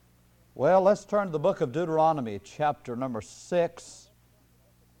Well, let's turn to the book of Deuteronomy, chapter number 6.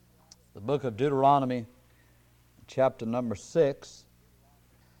 The book of Deuteronomy, chapter number 6.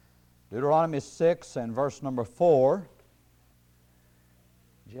 Deuteronomy 6 and verse number 4.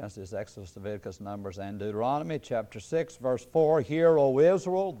 Genesis, Exodus, Leviticus, Numbers, and Deuteronomy, chapter 6, verse 4. Hear, O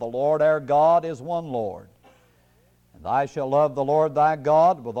Israel, the Lord our God is one Lord. And thou shalt love the Lord thy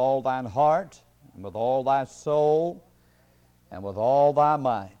God with all thine heart, and with all thy soul, and with all thy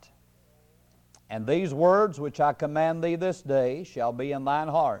might. And these words which I command thee this day shall be in thine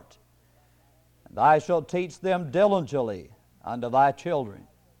heart. And thou shalt teach them diligently unto thy children.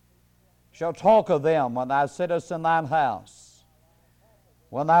 Shalt talk of them when thou sittest in thine house,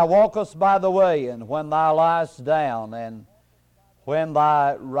 when thou walkest by the way, and when thou liest down, and when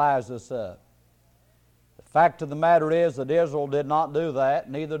thou risest up. The fact of the matter is that Israel did not do that,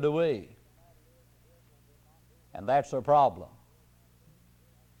 neither do we. And that's their problem.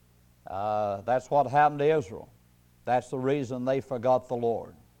 That's what happened to Israel. That's the reason they forgot the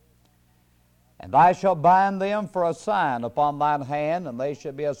Lord. And thou shalt bind them for a sign upon thine hand, and they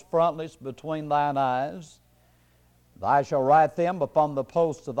shall be as frontlets between thine eyes. Thou shalt write them upon the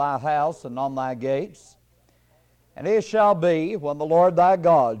posts of thy house and on thy gates. And it shall be, when the Lord thy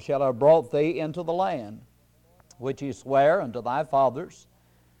God shall have brought thee into the land, which he sware unto thy fathers,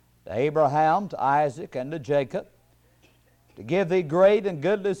 to Abraham, to Isaac, and to Jacob, to give thee great and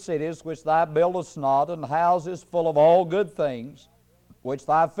goodly cities which thou buildest not, and houses full of all good things which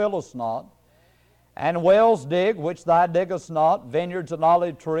thou fillest not, and wells dig which thou diggest not, vineyards and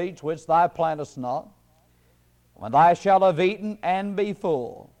olive trees which thou plantest not. When thou shalt have eaten and be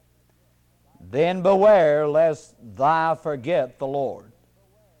full, then beware lest thou forget the Lord,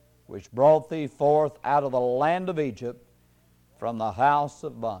 which brought thee forth out of the land of Egypt from the house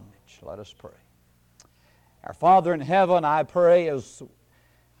of bondage. Let us pray. Our Father in heaven, I pray as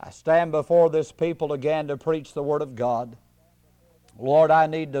I stand before this people again to preach the Word of God, Lord, I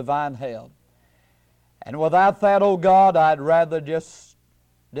need divine help. And without that, oh God, I'd rather just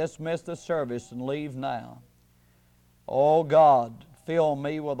dismiss the service and leave now. Oh God, fill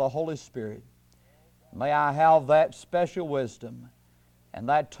me with the Holy Spirit. May I have that special wisdom and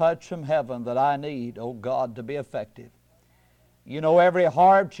that touch from heaven that I need, oh God, to be effective. You know every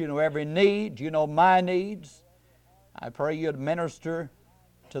heart, you know every need, you know my needs. I pray you'd minister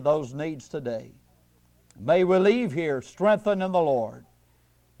to those needs today. May we leave here strengthened in the Lord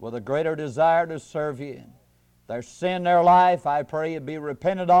with a greater desire to serve you. If there's sin in their life, I pray it be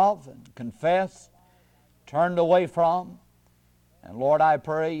repented of and confessed, turned away from. And Lord, I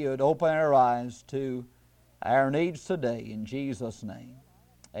pray you'd open our eyes to our needs today in Jesus' name.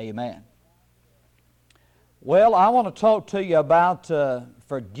 Amen. Well, I want to talk to you about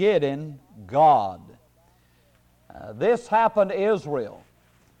forgetting God. This happened to Israel,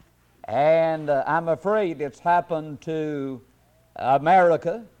 and I'm afraid it's happened to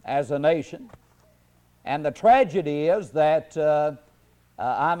America as a nation. And the tragedy is that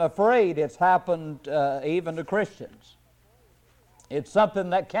I'm afraid it's happened even to Christians. It's something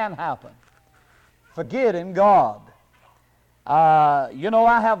that can happen. Forgetting God.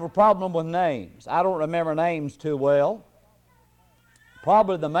 I have a problem with names. I don't remember names too well.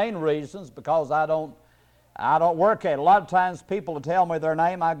 Probably the main reason is because I don't work at it. A lot of times people will tell me their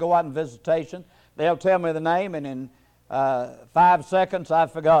name. I go out on visitation. They'll tell me the name, and in 5 seconds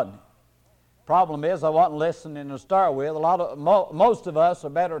I've forgotten it. Problem is I wasn't listening to start with. Most of us are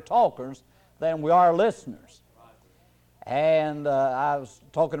better talkers than we are listeners. And I was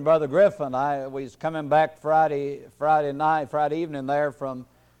talking to Brother Griffin. We was coming back Friday evening there from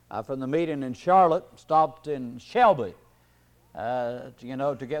the meeting in Charlotte. Stopped in Shelby,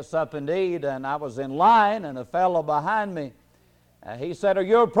 to get something to eat. And I was in line, and a fellow behind me, he said, "Are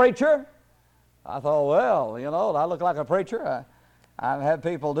you a preacher?" I thought, well, do I look like a preacher? I've had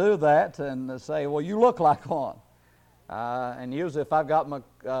people do that and say, "Well, you look like one." And usually, if I've got my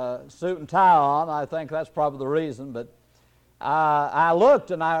suit and tie on, I think that's probably the reason, but. I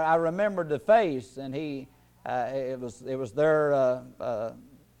looked and I remembered the face, and it was their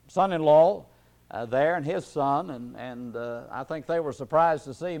son-in-law there and his son, and I think they were surprised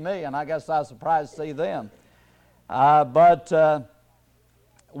to see me, and I guess I was surprised to see them. But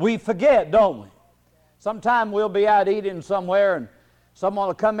we forget, don't we? Sometime we'll be out eating somewhere, and someone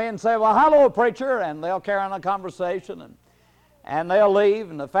will come in and say, "Well, hello, preacher," and they'll carry on a conversation, and they'll leave,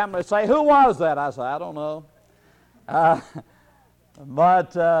 and the family will say, "Who was that?" I say, "I don't know."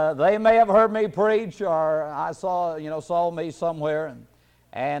 But they may have heard me preach, or I saw me somewhere,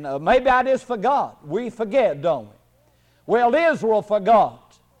 and maybe I just forgot. We forget, don't we? Well, Israel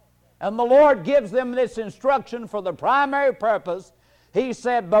forgot, and the Lord gives them this instruction for the primary purpose He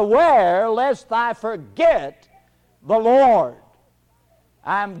said, beware lest I forget the Lord.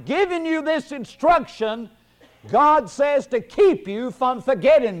 I'm giving you this instruction. God says to keep you from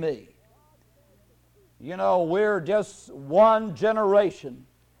forgetting me. You know, we're just one generation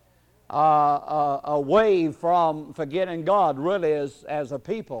away from forgetting God, really, as a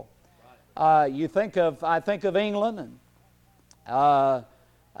people. I think of England, and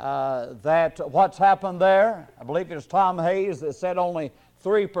that what's happened there. I believe it was Tom Hayes that said only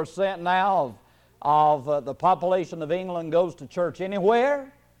 3% now of the population of England goes to church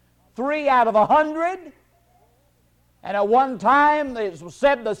anywhere. 3 out of 100. And at one time, it was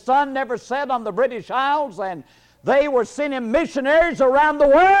said the sun never set on the British Isles, and they were sending missionaries around the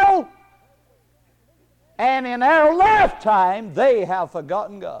world. And in our lifetime, they have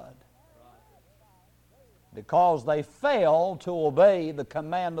forgotten God because they failed to obey the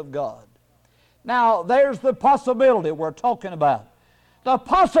command of God. Now, there's the possibility we're talking about. The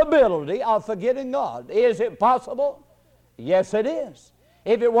possibility of forgetting God. Is it possible? Yes, it is.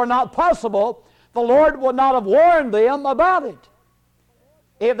 If it were not possible, the Lord would not have warned them about it.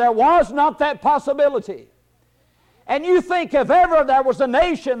 If there was not that possibility. And you think if ever there was a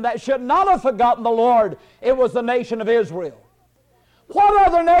nation that should not have forgotten the Lord, it was the nation of Israel. What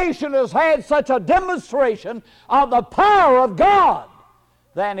other nation has had such a demonstration of the power of God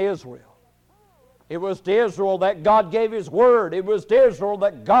than Israel? It was to Israel that God gave His Word. It was to Israel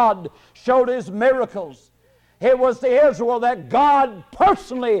that God showed His miracles. It was to Israel that God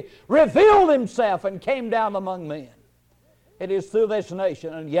personally revealed Himself and came down among men. It is through this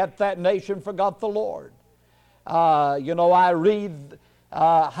nation, and yet that nation forgot the Lord. I read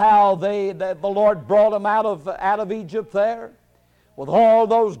how the Lord brought them out of Egypt there with all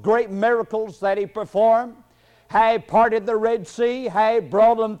those great miracles that He performed. How He parted the Red Sea, how He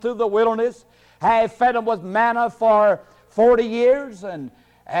brought them through the wilderness, how He fed them with manna for 40 years, and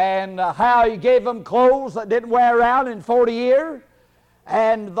how He gave them clothes that didn't wear out in 40 years.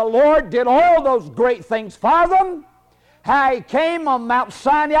 And the Lord did all those great things for them. How He came on Mount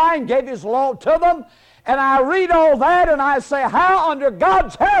Sinai and gave His law to them. And I read all that and I say, how under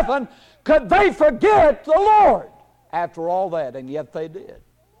God's heaven could they forget the Lord after all that? And yet they did.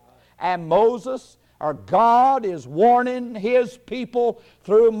 And Moses, or God, is warning His people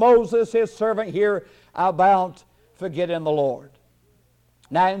through Moses, His servant here, about forgetting the Lord.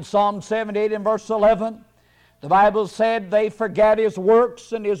 Now in Psalm 78 and verse 11, the Bible said they forgot His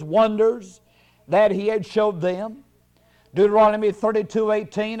works and His wonders that He had showed them. Deuteronomy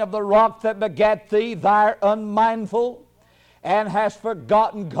 32:18, of the rock that begat thee, thou art unmindful, and hast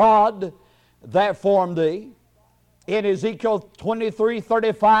forgotten God that formed thee. In Ezekiel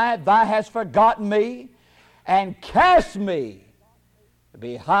 23:35, thou hast forgotten me, and cast me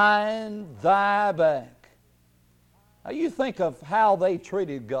behind thy back. Now you think of how they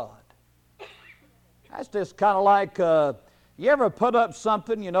treated God. That's just kind of like, you ever put up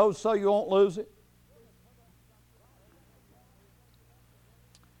something, so you won't lose it?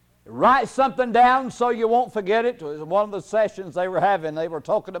 Write something down so you won't forget it. It was one of the sessions they were having. They were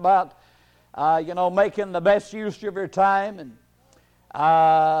talking about, making the best use of your time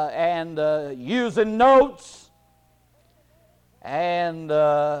and using notes. And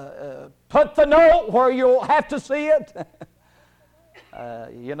put the note where you'll have to see it.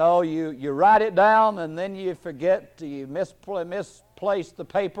 You write it down and then you forget, you misplace the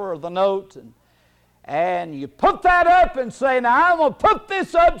paper or the note, and you put that up and say, now I'm going to put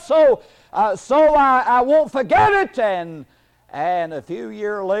this up so I won't forget it. And a few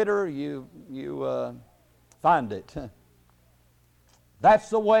years later, you find it.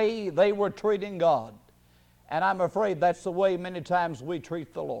 That's the way they were treating God. And I'm afraid that's the way many times we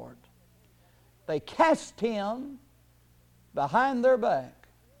treat the Lord. They cast Him behind their back.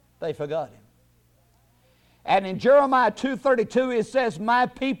 They forgot Him. And in Jeremiah 2:32 it says, my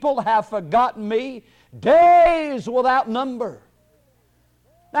people have forgotten me days without number.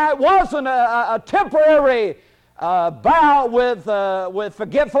 Now it wasn't a temporary bout with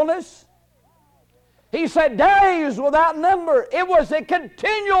forgetfulness. He said days without number. It was a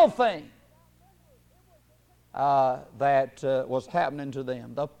continual thing that was happening to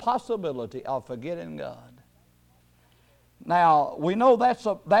them. The possibility of forgetting God. Now, we know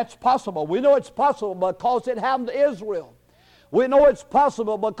that's possible. We know it's possible because it happened to Israel. We know it's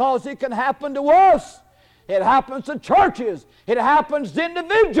possible because it can happen to us. It happens to churches. It happens to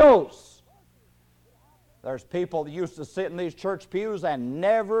individuals. There's people that used to sit in these church pews and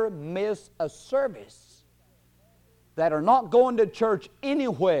never miss a service, that are not going to church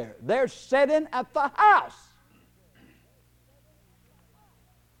anywhere. They're sitting at the house.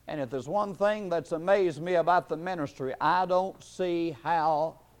 And if there's one thing that's amazed me about the ministry, I don't see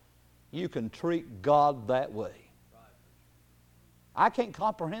how you can treat God that way. I can't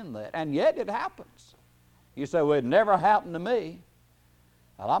comprehend that, and yet it happens. You say, well, it never happened to me.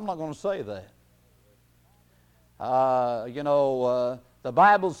 Well, I'm not going to say that. The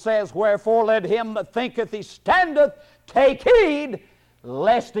Bible says, wherefore let him that thinketh he standeth take heed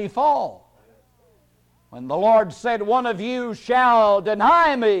lest he fall. When the Lord said, one of you shall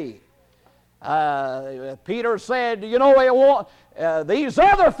deny me, Peter said, these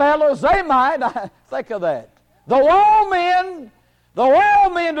other fellows, they might. Think of that. The world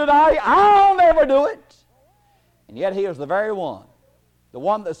men deny, I'll never do it. And yet here's the very one. The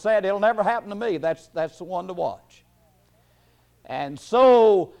one that said, it'll never happen to me. That's the one to watch. And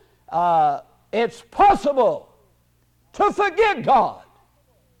so it's possible to forget God.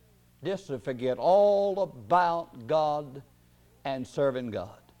 Just to forget all about God and serving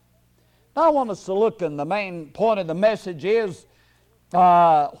God. Now I want us to look, and the main point of the message is,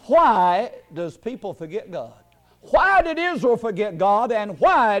 why does people forget God? Why did Israel forget God, and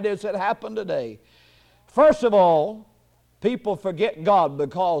why does it happen today? First of all, people forget God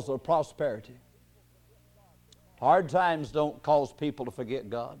because of prosperity. Hard times don't cause people to forget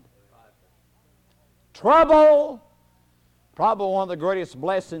God. Trouble, probably one of the greatest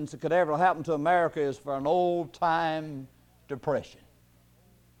blessings that could ever happen to America is for an old-time depression.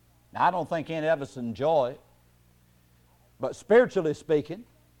 Now, I don't think any of us enjoy it, but spiritually speaking,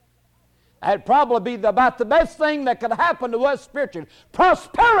 that'd probably be about the best thing that could happen to us spiritually.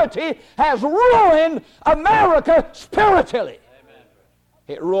 Prosperity has ruined America spiritually. Amen.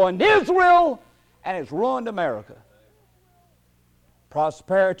 It ruined Israel, and it's ruined America.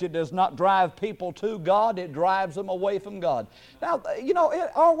 Prosperity does not drive people to God, it drives them away from God. Now,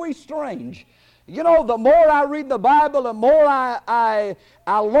 are we strange? The more I read the Bible, the more I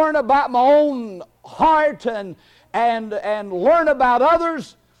learn about my own heart and learn about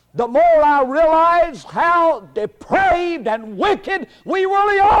others, the more I realize how depraved and wicked we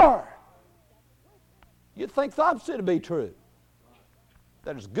really are. You'd think the opposite would be true.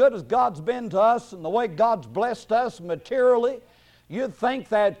 That as good as God's been to us and the way God's blessed us materially, you'd think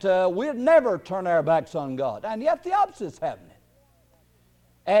that we'd never turn our backs on God. And yet the opposite's happening.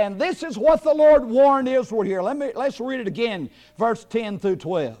 And this is what the Lord warned Israel here. Let's read it again, verse 10 through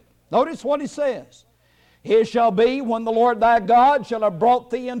 12. Notice what he says. It shall be when the Lord thy God shall have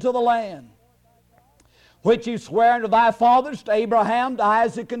brought thee into the land, which he sware unto thy fathers, to Abraham, to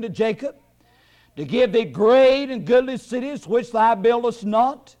Isaac, and to Jacob, to give thee great and goodly cities, which thou buildest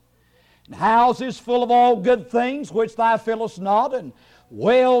not, and houses full of all good things, which thou fillest not, and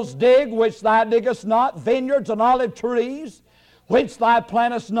wells dig, which thou diggest not, vineyards and olive trees, which thou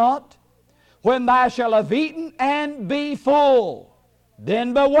plantest not. When thou shalt have eaten and be full,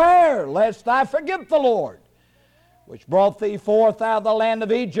 then beware lest thou forget the Lord, which brought thee forth out of the land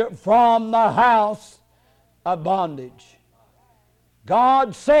of Egypt from the house of bondage.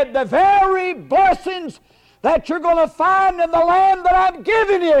 God said the very blessings that you're going to find in the land that I'm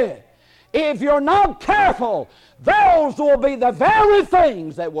giving you, if you're not careful, those will be the very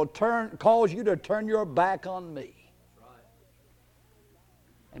things that will cause you to turn your back on me.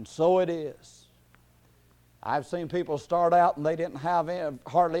 And so it is. I've seen people start out and they didn't have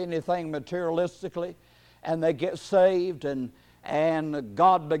hardly anything materialistically, and they get saved, and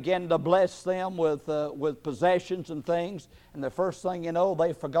God began to bless them with possessions and things, and the first thing you know,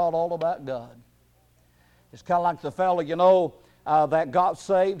 they forgot all about God. It's kind of like the fellow, that got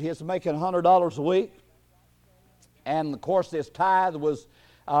saved. He was making $100 a week, and of course his tithe was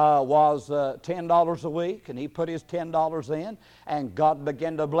 $10 a week, and he put his $10 in, and God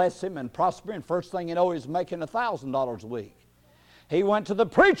began to bless him and prosper, and first thing you know, he's making $1,000 a week. He went to the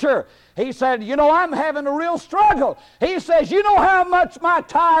preacher. He said, I'm having a real struggle. He says, you know how much my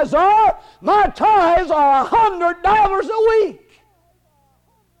tithes are? My tithes are $100 a week.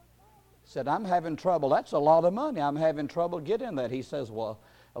 He said, I'm having trouble. That's a lot of money. I'm having trouble getting that. He says, well,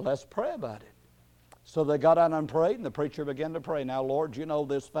 let's pray about it. So they got out and prayed, and the preacher began to pray. Now, Lord, you know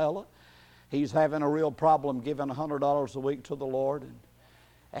this fella. He's having a real problem giving $100 a week to the Lord.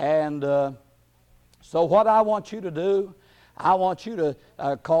 So what I want you to do, I want you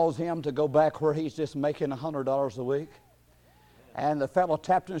to cause him to go back where he's just making $100 a week. And the fellow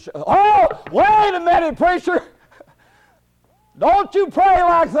tapped him and said, oh, wait a minute, preacher. Don't you pray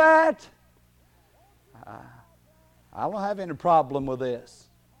like that. I don't have any problem with this.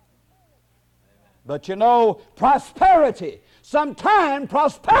 But prosperity, sometimes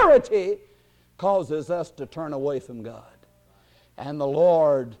prosperity causes us to turn away from God. And the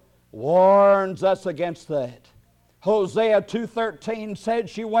Lord warns us against that. Hosea 2:13 said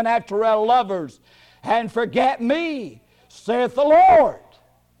she went after her lovers and forget me, saith the Lord.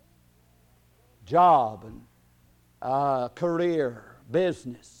 Job and career,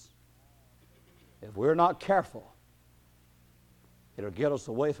 business. If we're not careful, it'll get us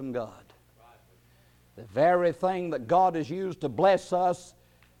away from God. The very thing that God has used to bless us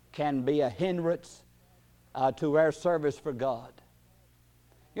can be a hindrance to our service for God.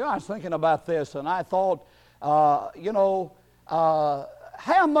 You know, I was thinking about this, and I thought, how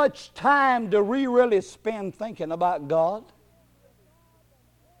much time do we really spend thinking about God?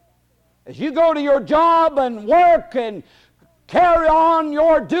 As you go to your job and work and carry on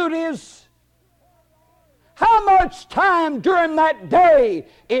your duties, how much time during that day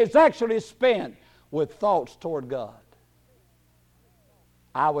is actually spent with thoughts toward God?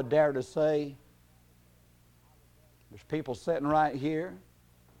 I would dare to say there's people sitting right here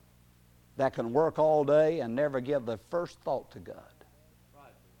that can work all day and never give the first thought to God.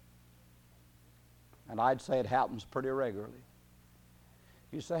 And I'd say it happens pretty regularly.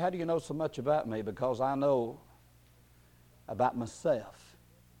 You say, how do you know so much about me? Because I know about myself.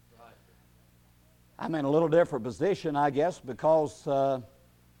 I'm in a little different position, I guess, because I'm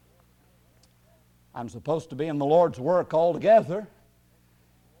supposed to be in the Lord's work altogether.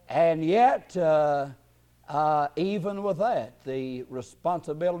 And yet, even with that, the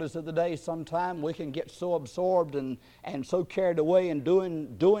responsibilities of the day, sometimes we can get so absorbed and so carried away in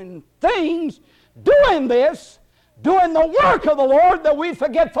doing things, doing the work of the Lord, that we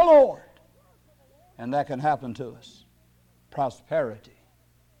forget the Lord. And that can happen to us. Prosperity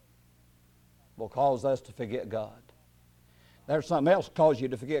will cause us to forget God. There's something else that causes you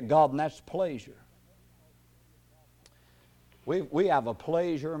to forget God, and that's pleasure. We have a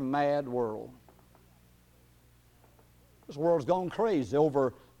pleasure-mad world. This world's gone crazy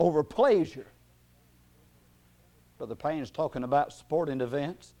over pleasure. Brother Payne's talking about sporting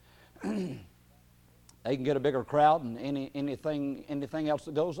events. They can get a bigger crowd than anything else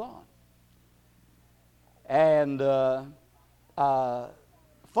that goes on. And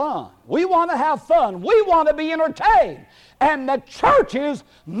fun. We want to have fun. We want to be entertained. And the churches,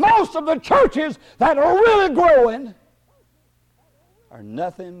 most of the churches that are really growing, are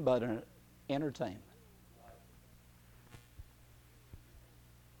nothing but an entertainment.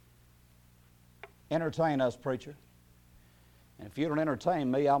 Entertain us, preacher. And if you don't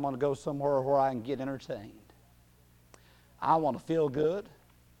entertain me, I'm going to go somewhere where I can get entertained. I want to feel good.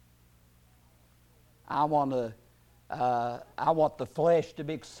 I want the flesh to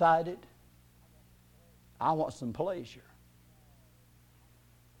be excited. I want some pleasure.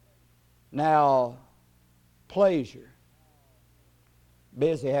 Now, pleasure.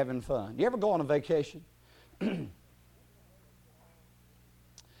 Busy having fun. You ever go on a vacation?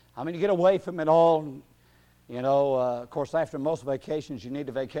 I mean, you get away from it all. You know, of course, after most vacations, you need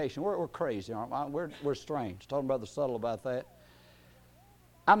a vacation. We're crazy, aren't we? We're strange. Talking Brother Subtle about that.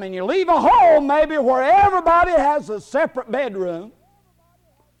 I mean, you leave a home maybe where everybody has a separate bedroom.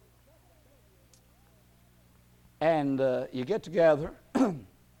 And you get together and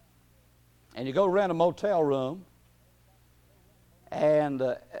you go rent a motel room. And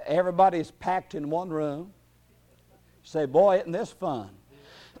everybody's packed in one room. You say, boy, isn't this fun?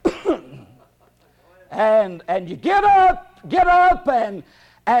 and you get up and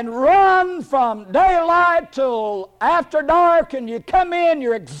run from daylight till after dark, and you come in,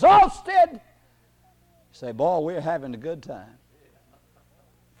 you're exhausted. You say, boy, we're having a good time.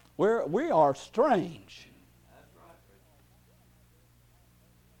 We are strange.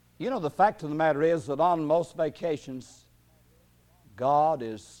 You know, the fact of the matter is that on most vacations, God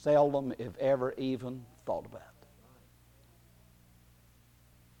is seldom, if ever, even thought about.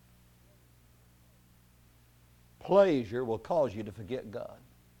 Pleasure will cause you to forget God.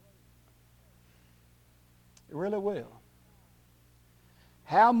 It really will.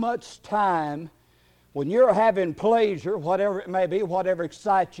 How much time, when you're having pleasure, whatever it may be, whatever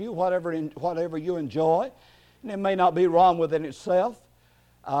excites you, whatever you enjoy, and it may not be wrong within itself,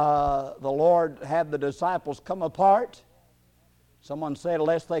 the Lord had the disciples come apart. Someone said,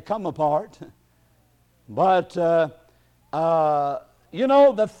 lest they come apart. But, you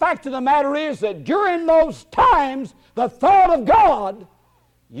know, the fact of the matter is that during those times, the thought of God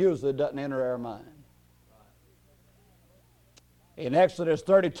usually doesn't enter our mind. In Exodus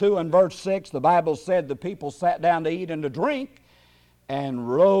 32 and verse 6, the Bible said the people sat down to eat and to drink and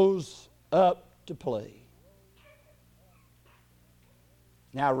rose up to play.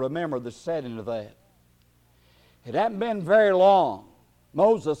 Now remember the setting of that. It hadn't been very long.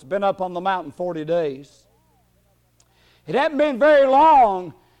 Moses had been up on the mountain 40 days. It hadn't been very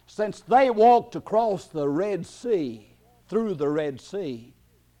long since they walked across the Red Sea, through the Red Sea,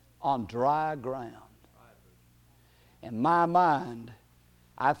 on dry ground. In my mind,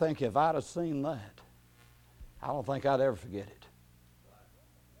 I think if I'd have seen that, I don't think I'd ever forget it.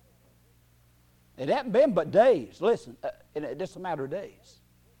 It hadn't been but days. Listen, it's just a matter of days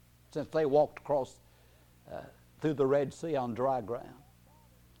since they walked across through the Red Sea on dry ground.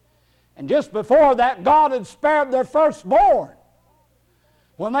 And just before that, God had spared their firstborn.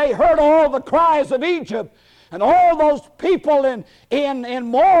 When they heard all the cries of Egypt and all those people in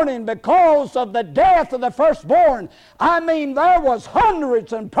mourning because of the death of the firstborn, I mean, there was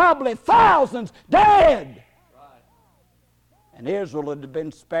hundreds and probably thousands dead. Right. And Israel had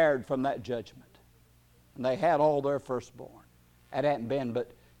been spared from that judgment. And they had all their firstborn. That hadn't been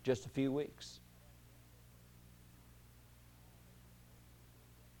but just a few weeks.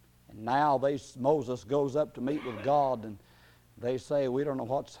 And now Moses goes up to meet with God, and they say, we don't know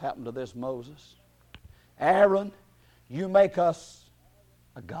what's happened to this Moses. Aaron, you make us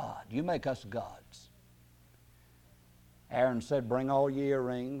a god. You make us gods. Aaron said, bring all your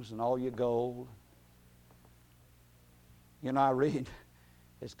earrings and all your gold. You know, I read,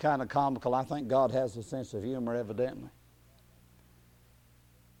 it's kind of comical. I think God has a sense of humor, evidently.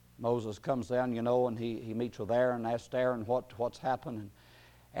 Moses comes down, you know, and he meets with Aaron, asked Aaron what's happened. And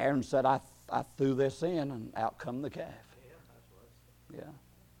Aaron said, I threw this in, and out come the calf. Yeah.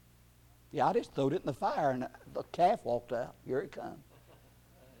 Yeah, I just threw it in the fire, and the calf walked out. Here it comes.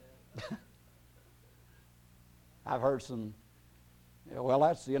 I've heard some,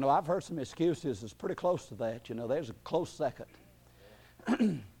 I've heard some excuses that's pretty close to that. You know, there's a close second.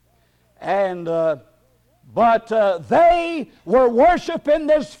 And, but they were worshiping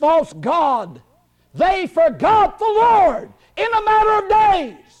this false god. They forgot the Lord in a matter of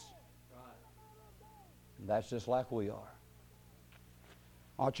days. And that's just like we are.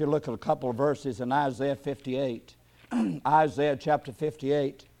 I want you to look at a couple of verses in Isaiah 58. Isaiah chapter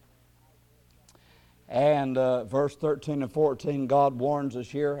 58 and verse 13 and 14. God warns us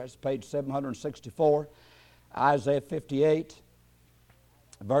here. That's page 764. Isaiah 58,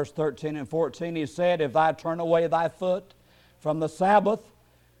 verse 13 and 14. He said, if I turn away thy foot from the Sabbath,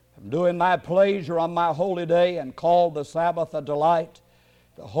 from doing thy pleasure on my holy day, and call the Sabbath a delight,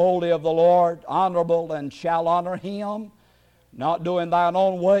 the holy of the Lord honorable, and shall honor him, not doing thine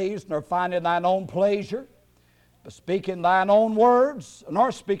own ways, nor finding thine own pleasure, but speaking thine own words,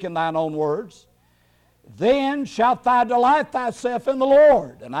 nor speaking thine own words, then shalt thou delight thyself in the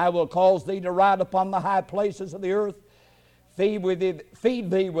Lord, and I will cause thee to ride upon the high places of the earth, feed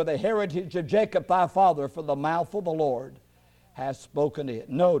thee with the heritage of Jacob thy father, for the mouth of the Lord has spoken it.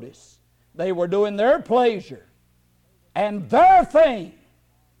 Notice, they were doing their pleasure and their thing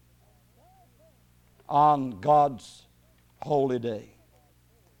on God's holy day.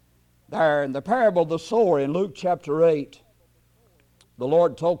 There in the parable of the sower in Luke chapter 8, the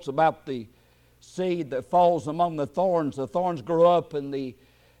Lord talks about the seed that falls among the thorns. The thorns grow up and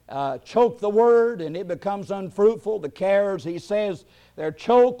choke the word, and it becomes unfruitful. The cares, he says, they're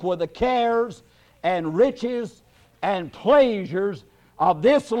choked with the cares and riches and pleasures of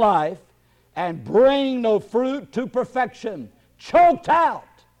this life, and bring no fruit to perfection. Choked out.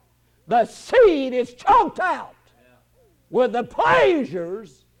 The seed is choked out with the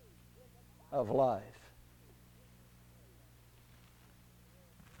pleasures of life.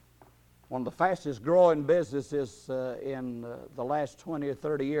 One of the fastest growing businesses in the last 20 or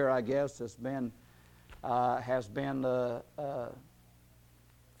 30 years, I guess, has been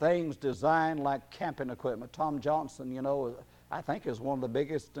things designed like camping equipment. Tom Johnson, you know, I think is one of the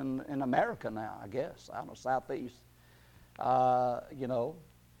biggest in America now, I guess. I don't know, Southeast. You know,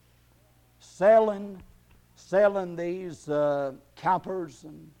 selling these campers,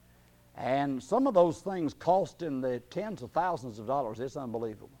 and some of those things cost in the tens of thousands of dollars. It's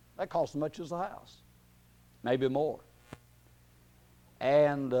unbelievable. That costs as much as a house, maybe more.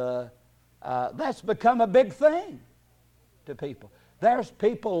 And that's become a big thing to people. There's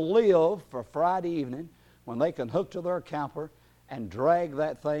people live for Friday evening when they can hook to their camper and drag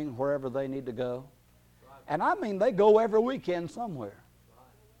that thing wherever they need to go. And I mean, they go every weekend somewhere.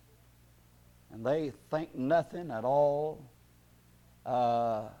 And they think nothing at all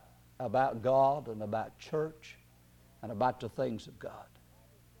about God and about church and about the things of God.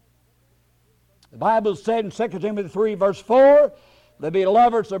 The Bible said in 2 Timothy 3, verse 4, there be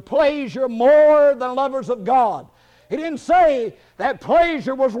lovers of pleasure more than lovers of God. He didn't say that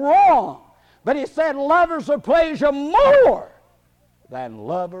pleasure was wrong, but he said lovers of pleasure more than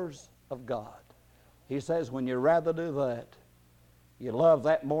lovers of God. He says when you rather do that, you love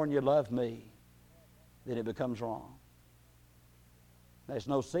that more than you love me, then it becomes wrong. There's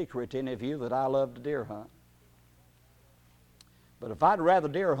no secret to any of you that I love to deer hunt. But if I'd rather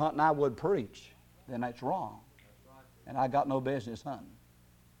deer hunt than I would preach, then that's wrong. And I got no business hunting.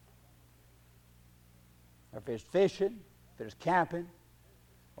 If it's fishing, if it's camping,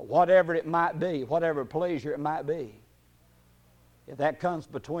 or whatever it might be, whatever pleasure it might be, if that comes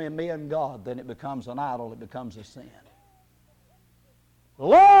between me and God, then it becomes an idol, it becomes a sin.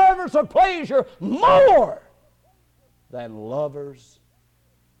 Lovers of pleasure more than lovers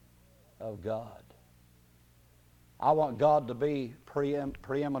of God. I want God to be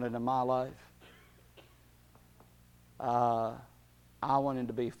preeminent in my life. I want Him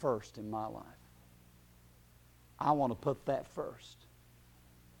to be first in my life. I want to put that first.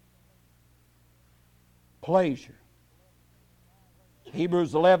 Pleasure.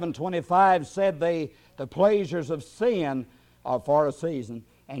 Hebrews 11:25 said the pleasures of sin are for a season.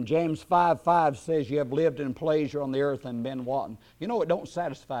 And James 5:5 says you have lived in pleasure on the earth and been wanting. You know, it don't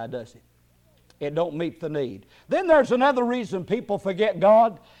satisfy, does it? It don't meet the need. Then there's another reason people forget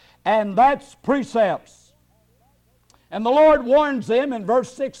God, and that's precepts. And the Lord warns them in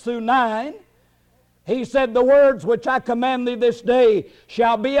verse 6 through 9. He said, the words which I command thee this day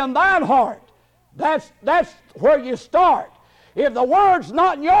shall be in thine heart. That's where you start. If the word's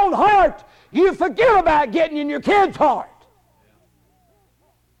not in your own heart, you forget about getting in your kid's heart.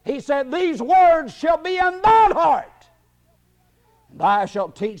 He said, these words shall be in thine heart. And thou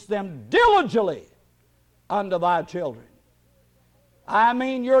shalt teach them diligently unto thy children. I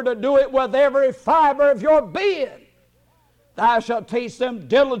mean, you're to do it with every fiber of your being. Thou shalt teach them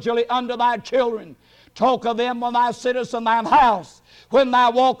diligently unto thy children. Talk of them when thou sittest in thine house, when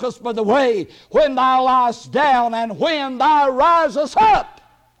thou walkest by the way, when thou liest down, and when thou risest up.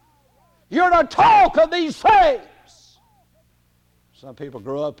 You're to talk of these things. Some people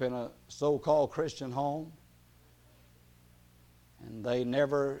grow up in a so-called Christian home, and they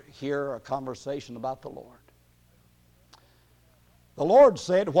never hear a conversation about the Lord. The Lord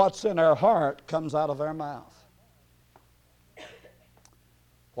said, what's in our heart comes out of our mouth.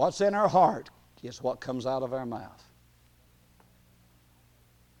 What's in our heart is what comes out of our mouth.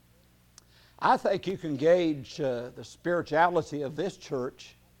 I think you can gauge the spirituality of this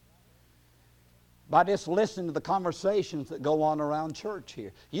church by just listening to the conversations that go on around church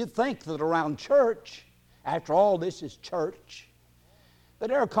here. You'd think that around church, after all this is church, that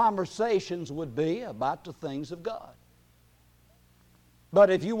our conversations would be about the things of God.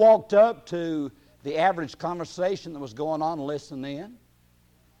 But if you walked up to the average conversation that was going on and listened in,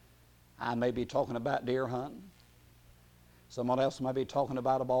 I may be talking about deer hunting. Someone else might be talking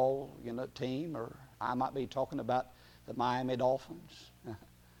about a ball, team, or I might be talking about the Miami Dolphins.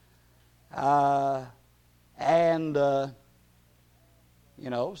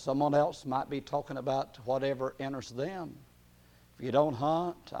 Someone else might be talking about whatever interests them. If you don't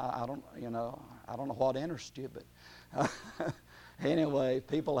hunt, I don't know what interests you, but anyway,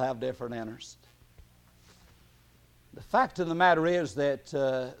 people have different interests. The fact of the matter is that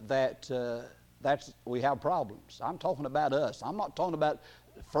we have problems. I'm talking about us. I'm not talking about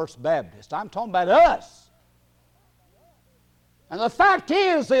First Baptist. I'm talking about us. And the fact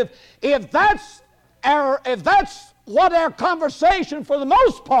is, if that's what our conversation for the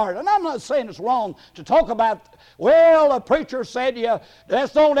most part, and I'm not saying it's wrong to talk about, well, a preacher said,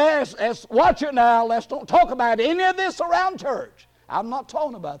 let's watch it now, let's don't talk about any of this around church. I'm not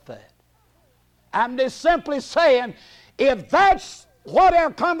talking about that. I'm just simply saying, if that's what our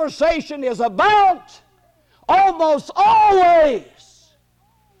conversation is about, almost always,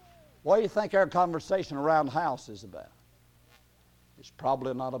 what do you think our conversation around the house is about? It's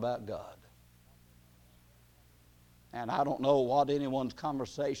probably not about God. And I don't know what anyone's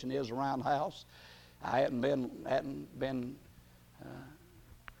conversation is around the house. I hadn't been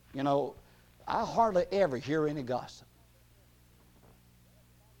I hardly ever hear any gossip.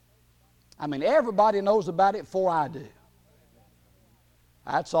 I mean, everybody knows about it before I do.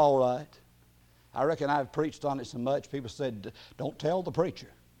 That's all right. I reckon I've preached on it so much, people said, don't tell the preacher.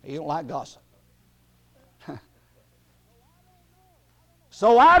 He don't like gossip.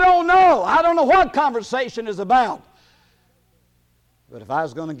 So I don't know. I don't know what conversation is about. But if I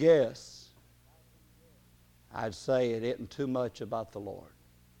was going to guess, I'd say it isn't too much about the Lord.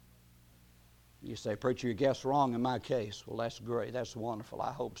 You say, preacher, you guessed wrong in my case. Well, that's great. That's wonderful.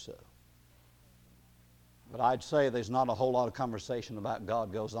 I hope so. But I'd say there's not a whole lot of conversation about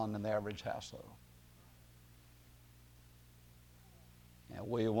God goes on in the average household. And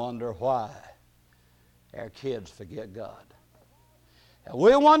we wonder why our kids forget God. And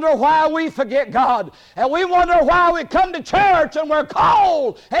we wonder why we forget God. And we wonder why we come to church and we're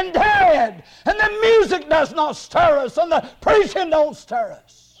cold and dead. And the music does not stir us and the preaching don't stir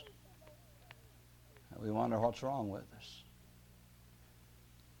us. And we wonder what's wrong with us.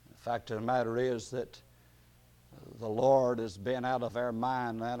 The fact of the matter is that the Lord has been out of our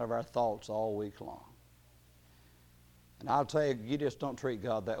mind and out of our thoughts all week long. And I'll tell you, you just don't treat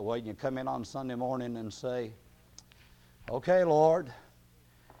God that way. You come in on Sunday morning and say, okay, Lord,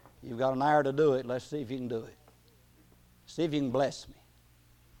 you've got an hour to do it. Let's see if you can do it. See if you can bless me.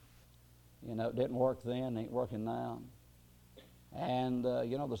 You know, it didn't work then, ain't working now. And,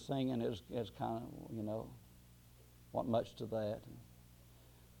 you know, the singing is kind of, you know, wasn't much to that.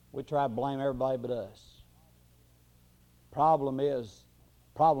 We try to blame everybody but us. Problem is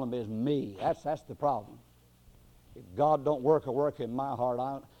me. That's the problem. If God don't work a work in my heart,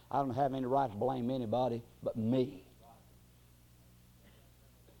 I don't have any right to blame anybody but me.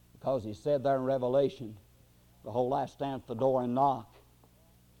 Because he said there in Revelation, behold, I stand at the door and knock.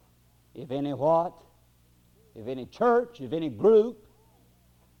 If any what? If any church, if any group,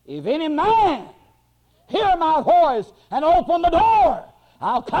 if any man hear my voice and open the door,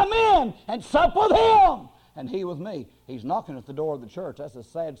 I'll come in and sup with him and he with me. He's knocking at the door of the church. That's a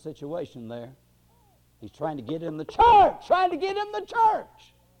sad situation there. He's trying to get in the church.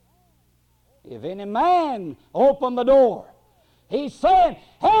 If any man open the door, he's saying,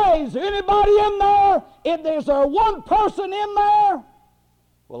 hey, is there anybody in there? Is there one person in there?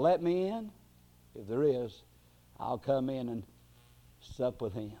 Well, let me in. If there is, I'll come in and sup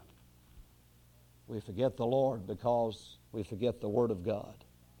with him. We forget the Lord because we forget the Word of God.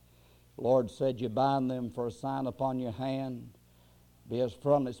 The Lord said, you bind them for a sign upon your hand. Be as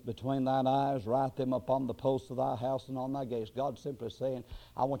frontlets between thine eyes, write them upon the posts of thy house and on thy gates. God's simply saying,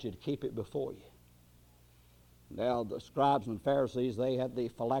 I want you to keep it before you. Now, the scribes and Pharisees, they had the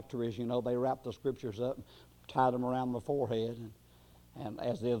phylacteries, you know, they wrapped the scriptures up, tied them around the forehead, and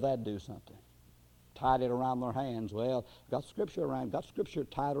as if that'd do something. Tied it around their hands. Well, got scripture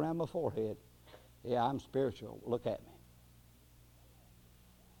tied around my forehead. Yeah, I'm spiritual. Look at me.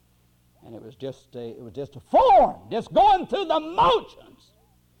 And it was just a form, just going through the motions.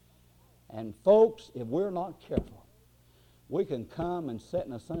 And folks, if we're not careful, we can come and sit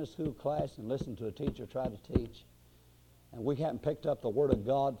in a Sunday school class and listen to a teacher try to teach, and we haven't picked up the Word of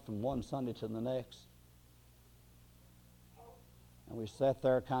God from one Sunday to the next. And we sat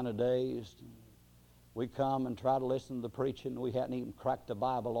there kind of dazed. And we come and try to listen to the preaching, and we hadn't even cracked the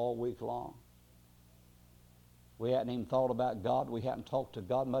Bible all week long. We hadn't even thought about God. We hadn't talked to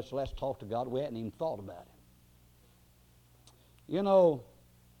God, much less talked to God. We hadn't even thought about Him. You know,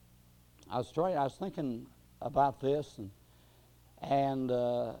 I was thinking about this, and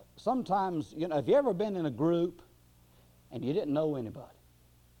sometimes, you know, have you ever been in a group and you didn't know anybody?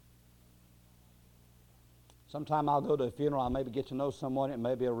 Sometime I'll go to a funeral, I'll maybe get to know someone, it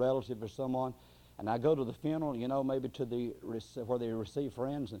may be a relative or someone, and I go to the funeral, you know, maybe to where they receive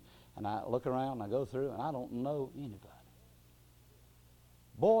friends, and I look around and I go through and I don't know anybody.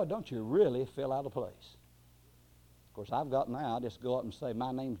 Boy, don't you really feel out of place. Of course, I've got now, I just go up and say,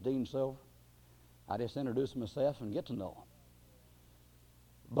 my name's Dean Silver. I just introduce myself and get to know them.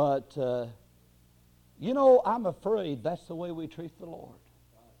 But, you know, I'm afraid that's the way we treat the Lord.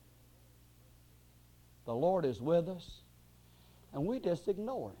 The Lord is with us, and we just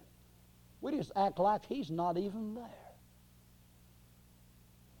ignore Him. We just act like He's not even there.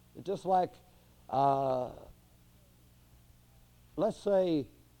 It's just like, let's say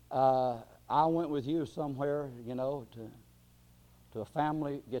I went with you somewhere, you know, to a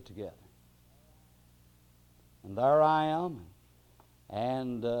family get-together. And there I am,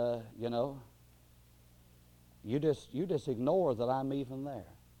 and, you know, you just ignore that I'm even there.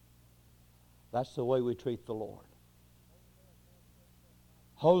 That's the way we treat the Lord.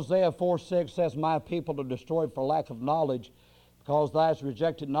 Hosea 4:6 says, my people are destroyed for lack of knowledge. Because thou hast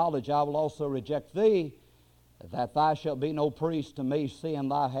rejected knowledge, I will also reject thee, that thou shalt be no priest to me, seeing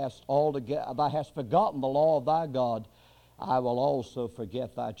thou hast forgotten the law of thy God. I will also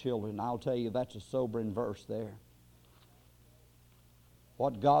forget thy children. I'll tell you, that's a sobering verse there.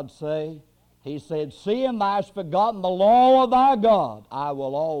 What God say? He said, seeing thou hast forgotten the law of thy God, I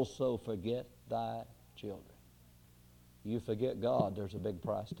will also forget thy children. You forget God, there's a big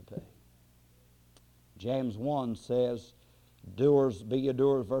price to pay. James 1 says, doers, be ye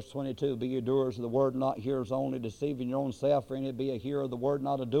doers, verse 22, be ye doers of the word, not hearers only, deceiving your own self, for any be a hearer of the word,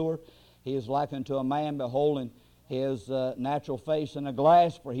 not a doer. He is like unto a man beholding his natural face in a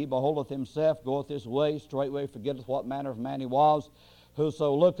glass, for he beholdeth himself, goeth his way, straightway forgetteth what manner of man he was.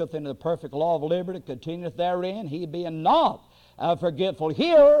 Whoso looketh into the perfect law of liberty, continueth therein, he being not a forgetful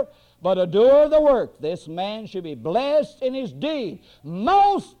hearer, but a doer of the work. This man should be blessed in his deed.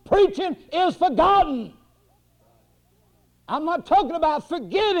 Most preaching is forgotten. I'm not talking about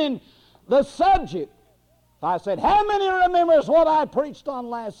forgetting the subject. If I said, how many remembers what I preached on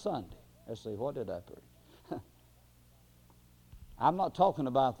last Sunday? Let's see, what did I preach? I'm not talking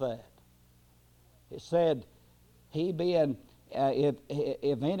about that. It said, he being,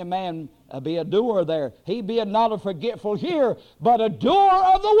 if any man be a doer there, he being not a forgetful hearer, but a doer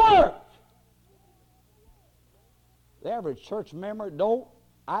of the work. The average church member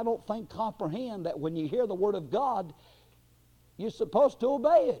I don't think comprehend that when you hear the Word of God, you're supposed to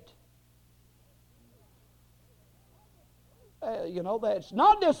obey it. That's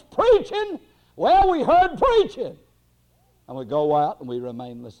not just preaching. Well, we heard preaching. And we go out and we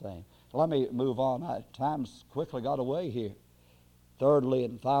remain the same. Let me move on. Time's quickly got away here. Thirdly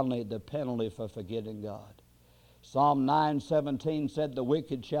and finally, the penalty for forgetting God. Psalm 9:17 said, the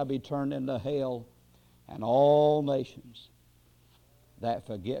wicked shall be turned into hell, and all nations that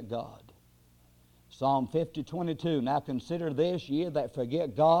forget God. Psalm 50:22, now consider this, ye that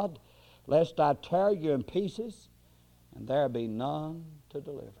forget God, lest I tear you in pieces, and there be none to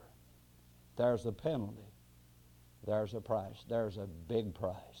deliver. There's a penalty. There's a price. There's a big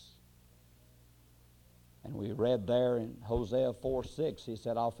price. And we read there in Hosea 4:6, he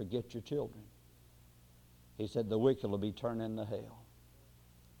said, I'll forget your children. He said, the wicked will be turned into hell.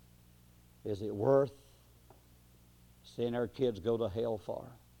 Is it worth seeing our kids go to hell for?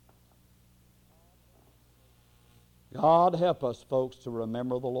 God help us, folks, to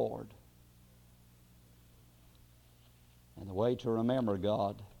remember the Lord. And the way to remember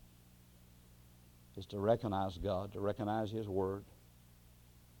God is to recognize God, to recognize His Word,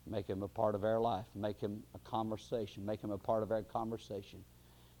 make Him a part of our life, make Him a conversation, make Him a part of our conversation,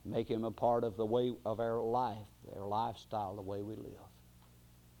 make Him a part of the way of our life, our lifestyle, the way we live.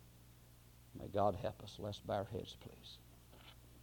 May God help us. Let's bow our heads, please.